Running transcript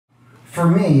For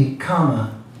me,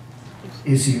 comma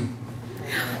is you.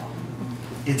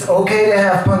 It's okay to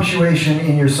have punctuation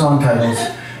in your song titles.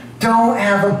 Don't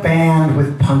have a band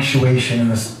with punctuation in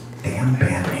this damn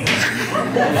band name.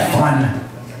 Fun.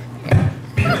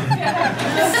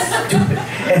 Stupid.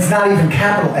 It's not even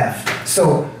capital F.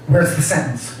 So where's the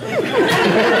sentence? Matter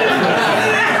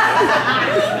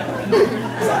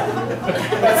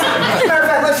of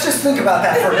fact, let's just think about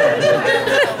that for a minute.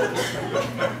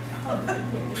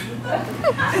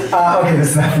 Okay,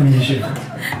 this is not for me to shoot.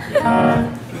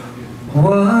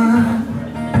 What?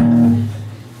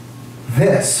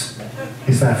 This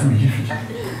is that for me.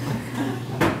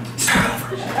 Start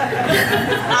over.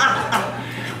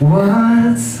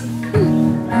 What's